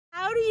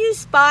do you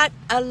spot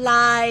a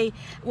lie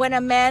when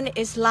a man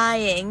is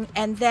lying,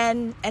 and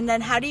then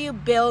how do you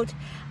build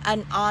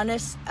an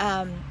honest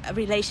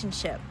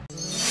relationship?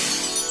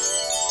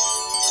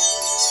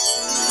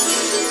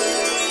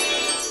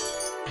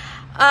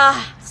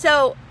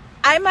 So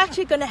I'm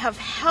actually going to have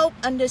help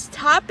on this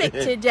topic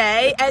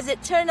today. As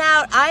it turned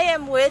out, I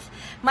am with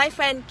my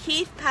friend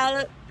Keith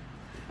Paolino.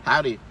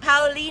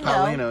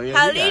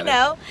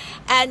 Yeah,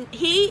 and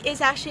he is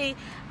actually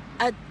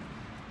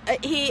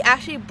he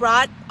actually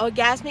brought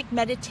orgasmic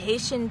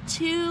meditation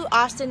to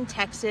Austin,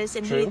 Texas,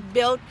 and he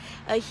built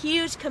a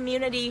huge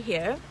community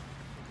here.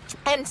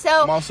 And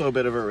so I'm also a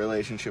bit of a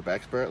relationship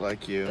expert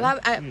like you. Well,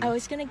 I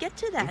was going to get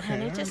to that,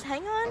 honey. Right. Just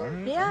hang on.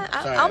 Right.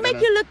 Yeah, Sorry, I'll make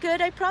you look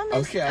good, I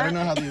promise. Okay, I don't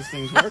know how these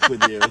things work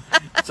with you.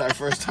 It's our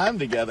first time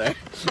together.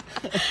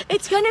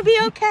 It's going to be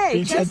okay.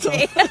 Be Trust gentle.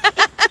 me.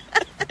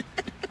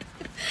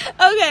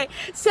 Okay,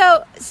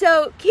 so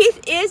Keith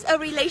is a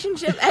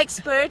relationship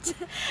expert,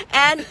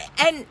 and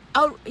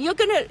I'm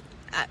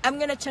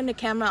gonna turn the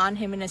camera on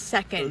him in a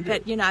second,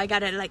 but I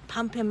gotta like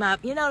pump him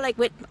up. Like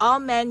with all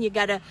men, you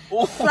gotta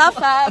fluff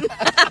him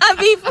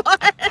before.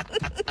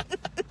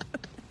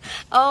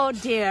 Oh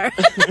dear.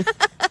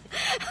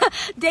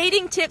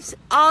 Dating tips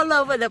all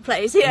over the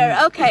place here.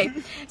 Okay,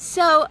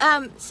 so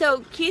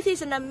Keith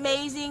is an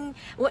amazing.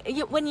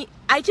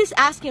 I just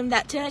asked him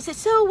that too. And I said,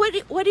 so what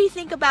do you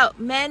think about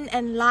men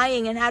and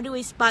lying, and how do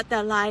we spot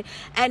that lie?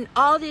 And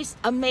all these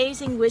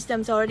amazing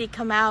wisdoms already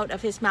come out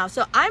of his mouth.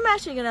 So I'm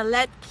actually gonna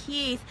let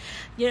Keith,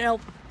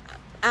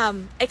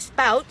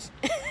 expout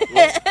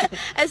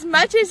as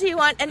much as he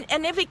wants,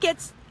 and if he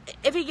gets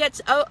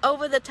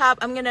over the top,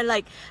 I'm gonna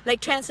like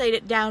translate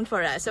it down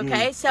for us.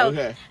 Okay, so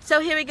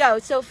here we go.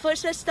 So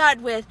first, let's start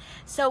with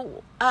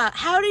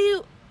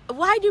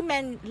why do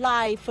men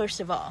lie, first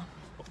of all?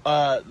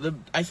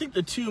 I think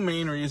the two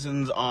main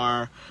reasons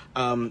are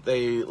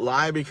they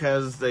lie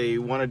because they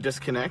want to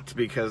disconnect,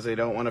 because they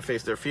don't want to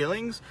face their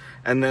feelings,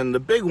 and then the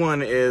big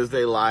one is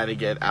they lie to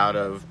get out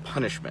of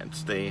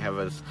punishment. They have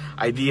this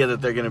idea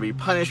that they're going to be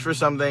punished for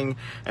something,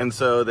 and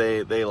so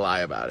they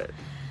lie about it.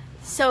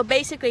 So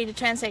basically, to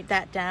translate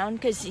that down,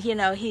 because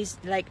he's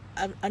like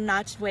a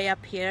notch way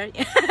up here,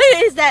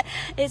 is that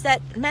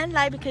men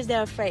lie because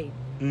they're afraid,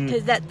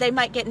 because that they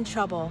might get in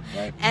trouble,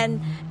 right.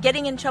 And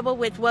getting in trouble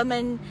with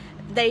women.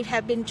 They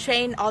have been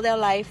trained all their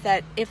life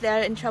that if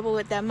they're in trouble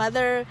with their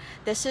mother,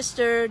 their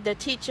sister, their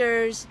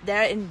teachers,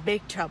 they're in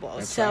big trouble.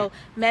 That's so right.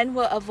 Men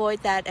will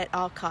avoid that at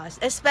all costs,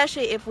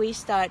 especially if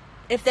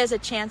there's a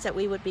chance that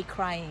we would be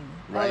crying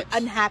right. or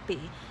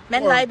unhappy.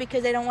 Men lie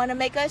because they don't want to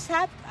make us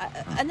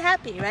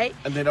unhappy, right?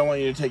 And they don't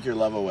want you to take your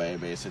love away,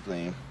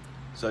 basically.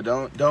 So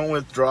don't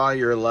withdraw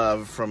your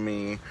love from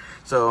me.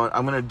 So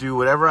I'm going to do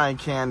whatever I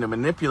can to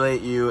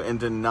manipulate you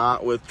into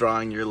not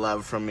withdrawing your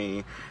love from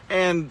me.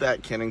 And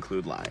that can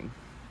include lying.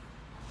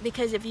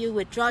 Because if you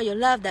withdraw your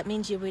love, that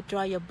means you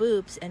withdraw your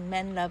boobs, and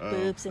men love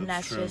boobs, and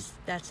that's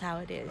how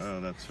it is. Oh,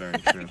 that's very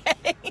true.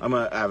 Okay. I'm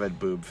an avid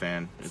boob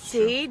fan.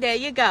 See, there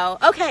you go.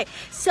 Okay,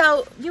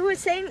 so you were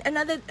saying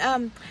another,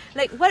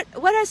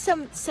 what are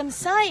some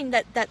sign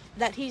that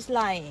he's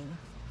lying?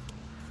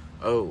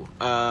 Oh,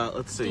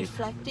 let's see.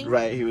 Deflecting?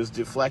 Right, he was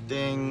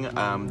deflecting,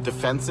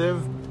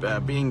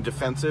 defensive, being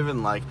defensive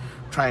and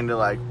trying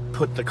to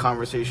put the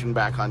conversation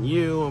back on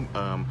you.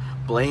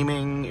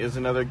 Blaming is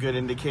another good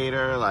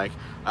indicator.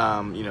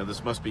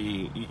 This must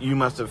be, you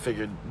must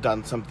have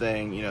done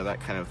something, that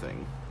kind of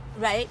thing.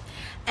 Right.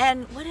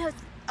 And what else?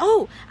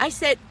 Oh, I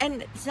said,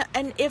 and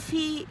if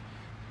he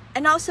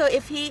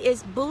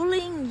is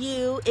bullying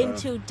you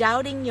into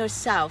doubting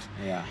yourself.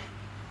 Yeah.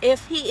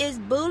 If he is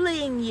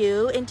bullying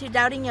you into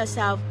doubting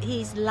yourself,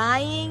 he's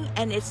lying,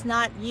 and it's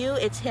not you,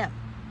 it's him.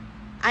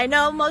 I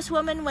know most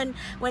women,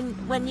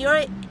 when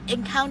you're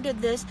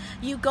encountered this,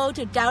 you go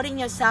to doubting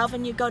yourself,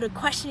 and you go to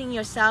questioning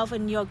yourself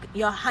and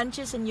your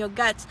hunches and your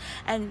guts,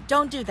 and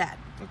don't do that.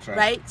 That's right.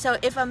 Right? So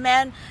if a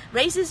man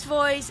raises his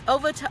voice,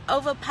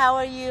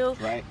 overpower you,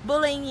 right.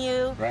 bullying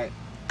you, right.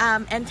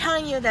 And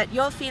telling you that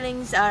your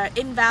feelings are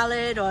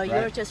invalid or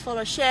you're just full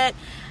of shit,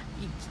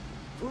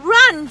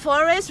 run,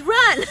 Forrest,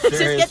 run! Just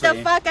get the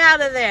fuck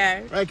out of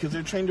there. Right, because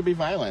they're trained to be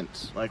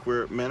violent.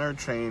 Men are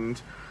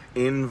trained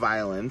in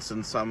violence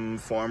in some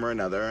form or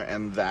another,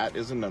 and that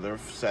is another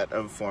set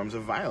of forms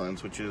of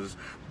violence, which is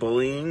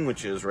bullying,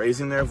 which is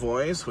raising their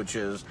voice, which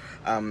is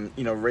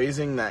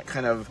raising that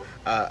kind of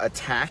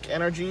attack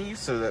energy,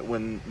 so that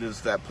when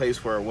there's that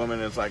place where a woman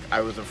is like,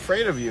 I was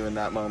afraid of you in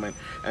that moment,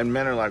 and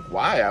men are like,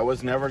 why? I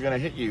was never going to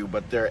hit you,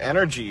 but their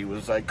energy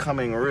was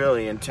coming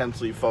really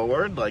intensely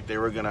forward, like they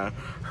were going to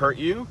hurt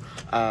you.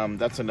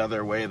 That's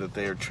another way that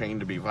they are trained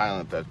to be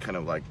violent, that kind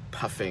of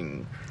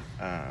puffing.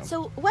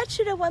 So what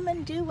should a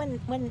woman do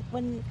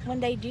when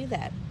they do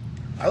that?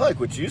 I like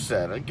what you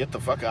said. I'd get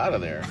the fuck out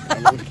of there.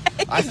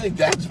 I think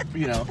that's,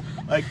 duh!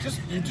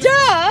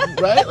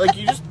 Right?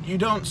 you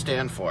don't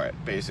stand for it,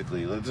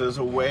 basically. There's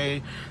a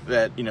way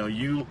that, you know,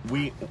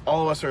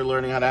 all of us are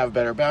learning how to have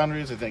better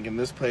boundaries. I think in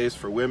this place,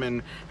 for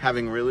women,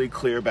 having really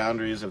clear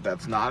boundaries, if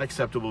that's not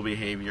acceptable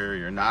behavior,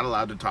 you're not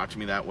allowed to talk to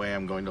me that way,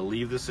 I'm going to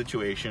leave this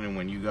situation, and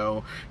when you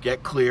go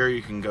get clear,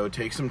 you can go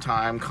take some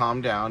time,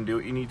 calm down, do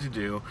what you need to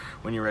do.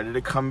 When you're ready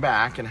to come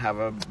back and have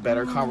a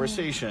better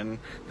conversation,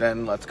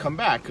 then let's come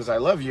back, because I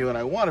love you and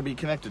I want to be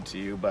connected to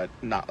you, but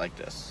not like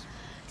this.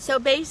 So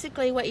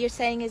basically what you're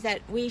saying is that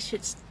we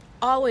should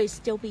always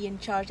still be in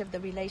charge of the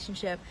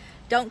relationship.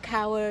 Don't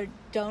cower,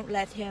 don't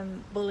let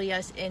him bully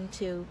us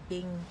into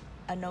being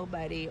a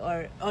nobody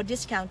or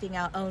discounting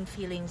our own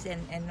feelings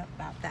and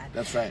about that.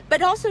 That's right.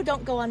 But also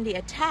don't go on the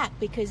attack,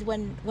 because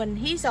when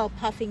he's all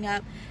puffing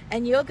up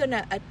and you're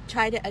gonna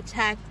try to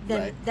attack,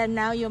 then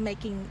now you're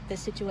making the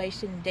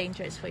situation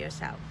dangerous for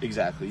yourself.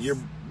 Exactly.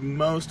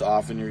 Most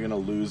often you're gonna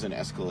lose an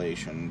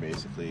escalation,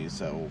 basically.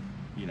 So,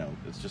 you know,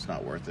 it's just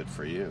not worth it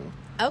for you.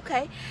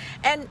 Okay.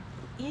 And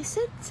you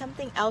said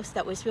something else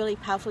that was really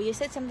powerful. You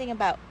said something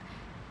about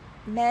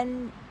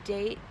men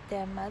date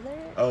their mother.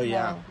 Oh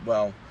yeah. No.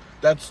 Well,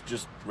 that's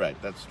just right.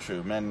 That's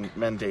true.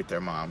 Men date their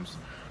moms.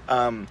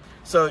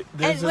 So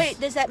there's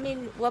does that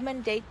mean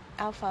women date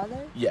our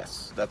father?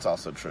 Yes, that's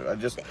also true. I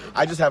just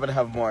happen to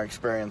have more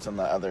experience on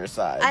the other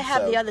side. I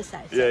have the other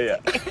side. So. Yeah.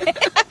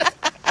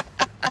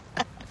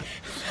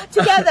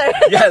 Together.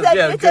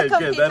 Yes, good.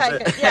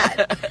 That's it.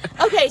 Yeah.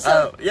 Okay,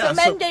 so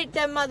men date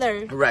their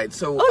mother. Right.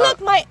 So. Oh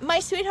look, my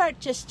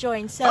sweetheart just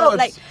joined. So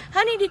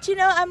honey, did you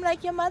know I'm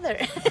like your mother?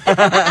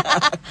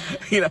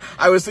 You know,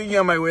 I was thinking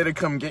on my way to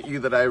come get you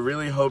that I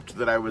really hoped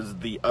that I was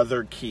the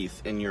other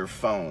Keith in your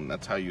phone.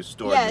 That's how you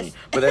stored me.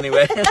 But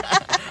anyway,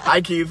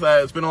 hi Keith.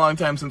 It's been a long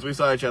time since we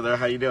saw each other.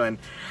 How you doing?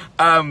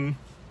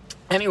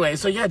 Anyway,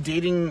 so yeah,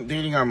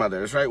 dating our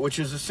mothers, right? Which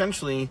is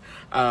essentially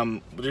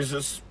there's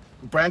this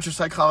branch of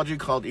psychology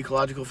called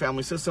ecological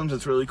family systems.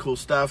 It's really cool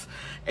stuff.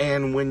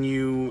 And when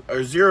you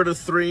are 0 to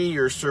 3,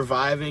 you're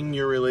surviving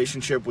your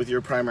relationship with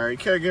your primary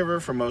caregiver.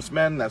 For most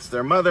men, that's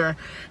their mother,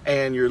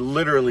 and you're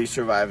literally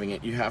surviving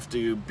it. You have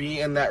to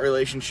be in that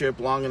relationship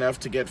long enough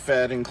to get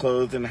fed and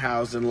clothed and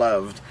housed and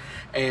loved.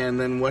 And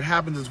then what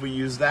happens is we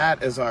use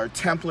that as our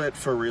template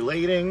for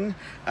relating.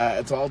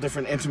 It's all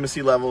different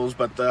intimacy levels,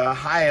 but the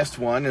highest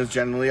one is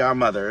generally our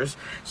mothers.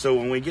 So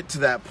when we get to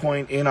that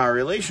point in our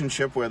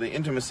relationship where the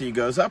intimacy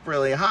goes up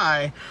really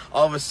high,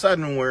 all of a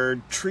sudden we're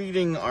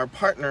treating our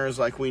partners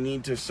like we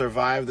need to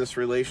survive this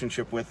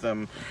relationship with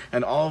them,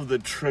 and all of the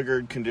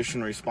triggered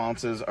conditioned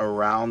responses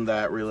around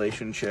that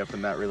relationship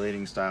and that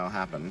relating style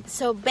happen.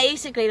 So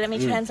basically, let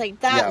me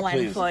translate that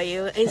one for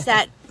you, is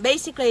that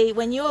basically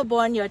when you were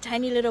born, you're a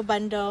tiny little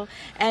bundle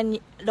and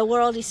the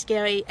world is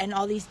scary and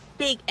all these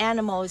big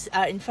animals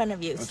are in front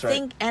of you. That's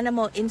Think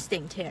animal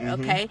instinct here,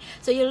 okay?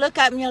 So you look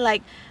up and you're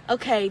like,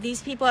 okay,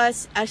 these people are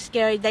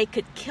scary. They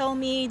could kill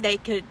me. They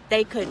could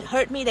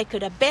hurt me. They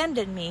could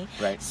abandon me.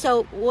 Right.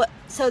 So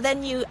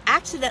then you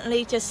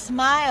accidentally just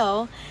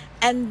smile,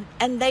 and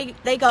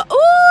they go,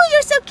 oh,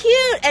 you're so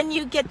cute, and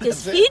you get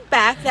this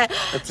feedback that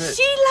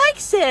she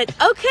likes it.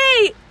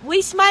 Okay,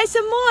 we smile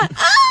some more.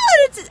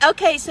 Oh,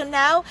 okay. So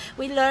now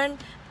we learn.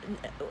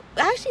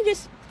 Actually,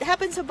 this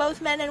happens for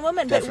both men and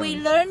women. Definitely. But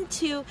we learn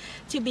to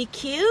be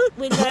cute.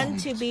 We learn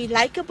to be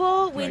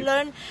likable. We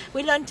learn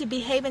to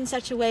behave in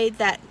such a way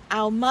that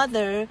our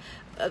mother.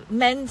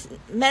 Men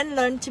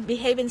learn to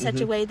behave in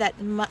such a way that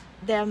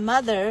their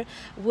mother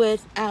would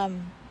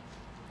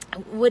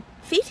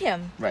feed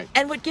him,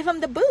 and would give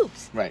him the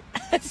boobs. Right.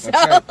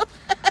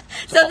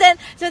 So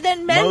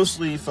then men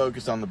mostly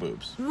focus on the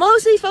boobs.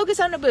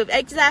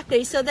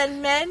 Exactly. So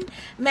then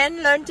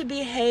men learn to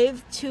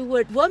behave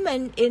toward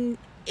women in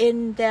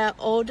their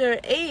older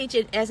age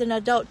and as an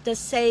adult the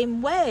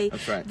same way.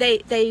 That's right.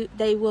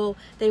 They will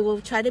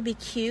try to be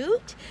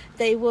cute.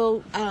 They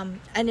will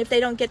and if they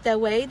don't get their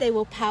way, they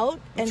will pout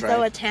and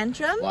throw a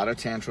tantrum. A lot of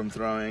tantrum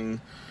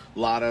throwing, a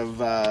lot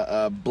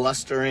of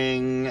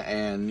blustering,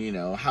 and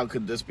how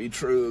could this be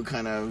true?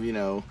 Kind of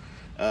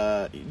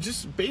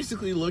just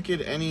basically look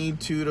at any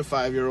 2 to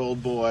 5 year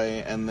old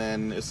boy and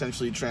then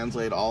essentially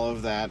translate all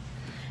of that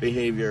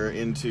behavior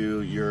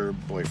into your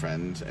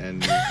boyfriend,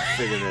 and you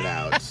figured it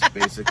out.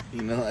 Basically,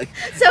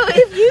 So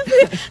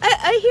if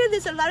I hear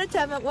this a lot of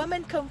time. A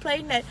woman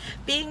complain that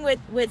being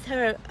with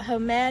her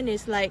man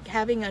is like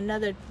having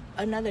another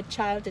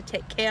child to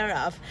take care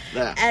of,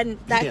 and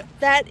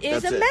that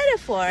is a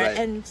metaphor. Right.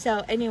 And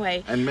so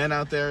anyway, and men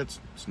out there, it's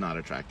not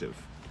attractive.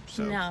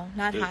 So no,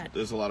 not hot.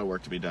 There's a lot of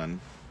work to be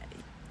done.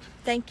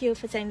 Thank you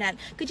for saying that.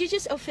 Could you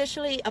just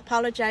officially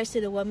apologize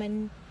to the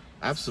woman?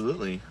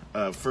 Absolutely.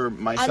 For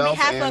myself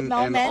and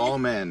all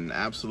men,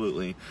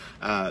 absolutely.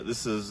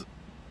 It's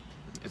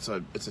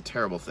a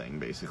terrible thing,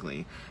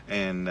 basically.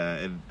 And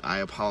I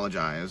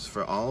apologize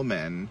for all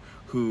men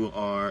who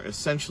are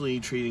essentially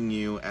treating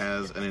you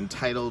as an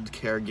entitled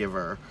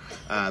caregiver,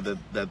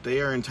 that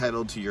they are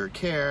entitled to your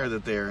care,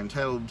 that they are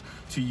entitled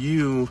to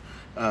you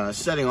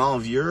setting all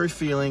of your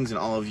feelings and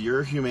all of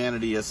your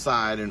humanity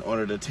aside in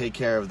order to take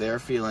care of their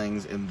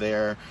feelings in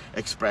their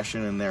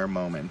expression in their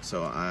moment.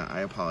 So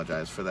I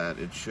apologize for that.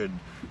 It should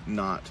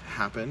not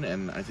happen,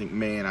 and I think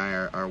May and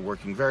I are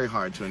working very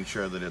hard to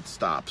ensure that it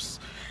stops.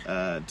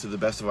 To the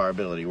best of our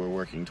ability, we're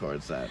working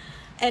towards that.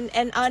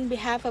 And on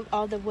behalf of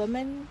all the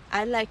women,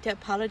 I'd like to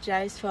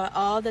apologize for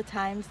all the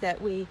times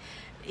that we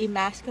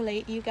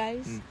emasculate you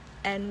guys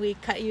and we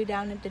cut you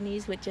down at the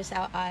knees with just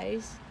our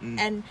eyes,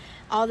 and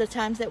all the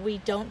times that we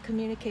don't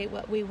communicate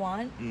what we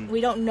want, we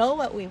don't know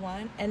what we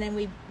want, and then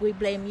we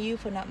blame you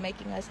for not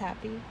making us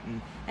happy,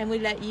 and we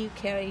let you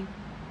carry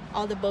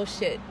all the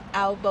bullshit,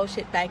 our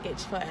bullshit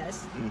baggage for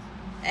us,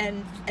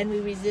 and we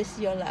resist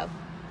your love.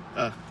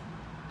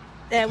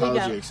 There we go.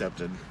 Apology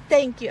accepted.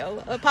 Thank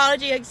you.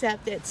 Apology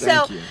accepted.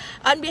 Thank you.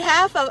 On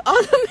behalf of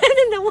all the men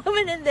and the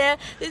women in there,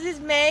 this is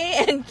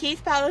May and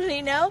Keith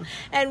Paolino,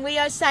 and we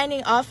are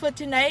signing off for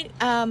tonight.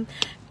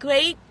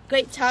 Great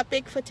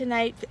topic for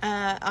tonight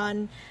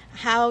on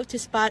how to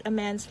spot a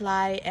man's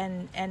lie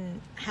and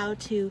how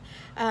to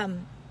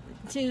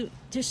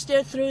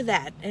steer through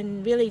that,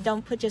 and really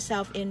don't put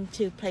yourself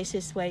into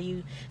places where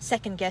you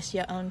second guess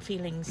your own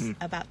feelings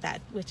about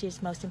that, which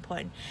is most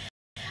important.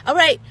 All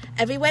right,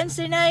 every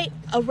Wednesday night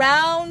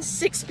around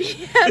 6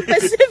 p.m.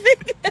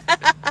 Pacific,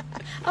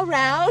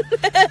 around,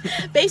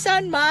 based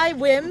on my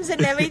whims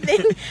and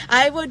everything,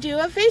 I will do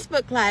a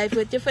Facebook Live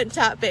with different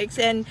topics,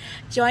 and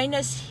join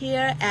us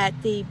here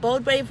at the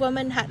Bold Brave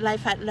Woman Hot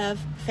Life Hot Love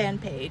fan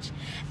page.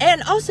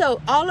 And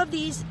also, all of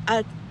these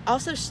are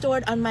also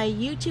stored on my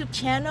YouTube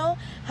channel,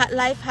 Hot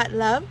Life Hot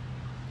Love.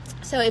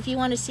 So if you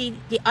want to see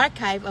the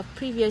archive of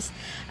previous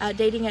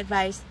dating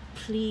advice,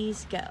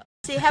 please go.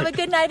 So have a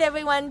good night,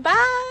 everyone.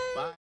 Bye.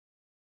 Bye.